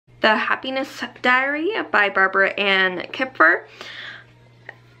The Happiness Diary by Barbara Ann Kipfer.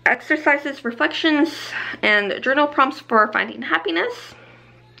 Exercises, reflections, and journal prompts for finding happiness.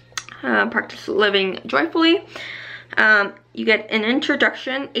 Practice living joyfully. You get an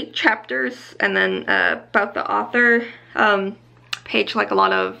introduction, 8 chapters, and then about the author page, like a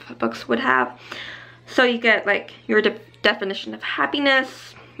lot of books would have. So you get like your definition of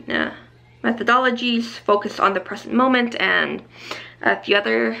happiness, methodologies, focus on the present moment, and a few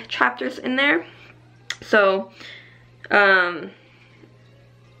other chapters in there. So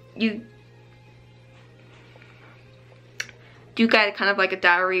you do get kind of like a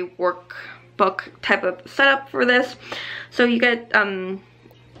diary workbook type of setup for this. So you get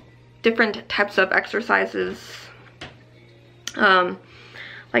different types of exercises,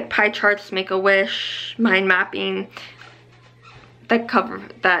 like pie charts, make a wish, mind mapping,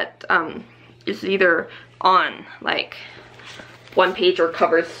 that is either on like one page or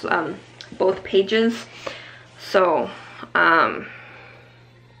covers both pages. So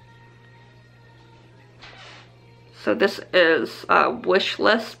so this is a wish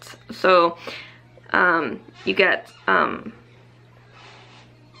list. So you get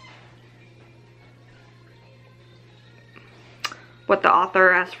what the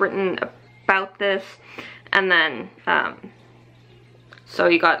author has written about this, and then so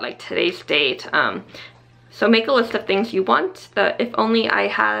you got like today's date. So make a list of things you want. The if only I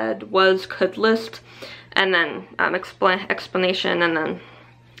had, was, could list, and then explanation, and then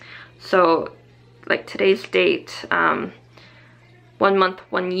so like today's date, 1 month,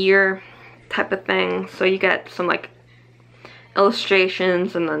 1 year type of thing. So you get some like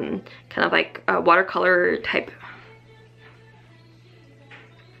illustrations, and then kind of like watercolor type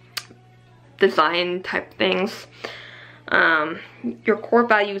design type things. Your core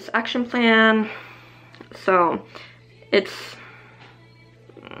values action plan. So it's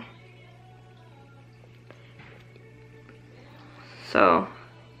so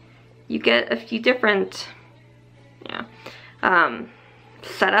you get a few different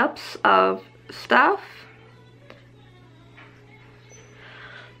setups of stuff.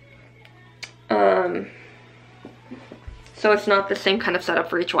 So it's not the same kind of setup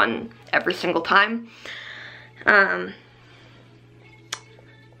for each one every single time.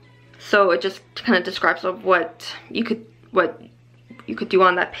 So it just kind of describes of what you could do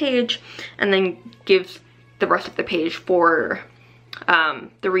on that page, and then gives the rest of the page for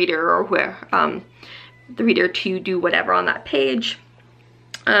the reader, or where the reader to do whatever on that page.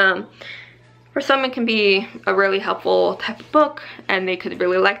 For some it can be a really helpful type of book, and they could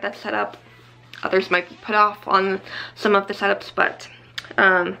really like that setup. Others might be put off on some of the setups, but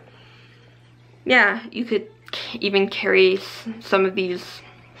yeah, you could even carry some of these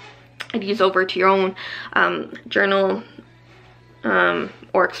ideas over to your own journal,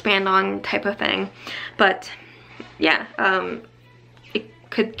 or expand on type of thing. But yeah, it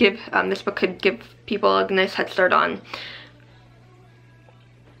could give this book could give people a nice head start on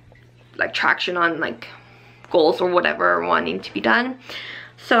like traction on like goals or whatever wanting to be done.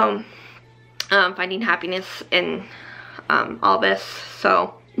 So finding happiness in all this.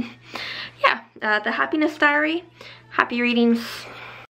 So yeah, the Happiness Diary. Happy readings.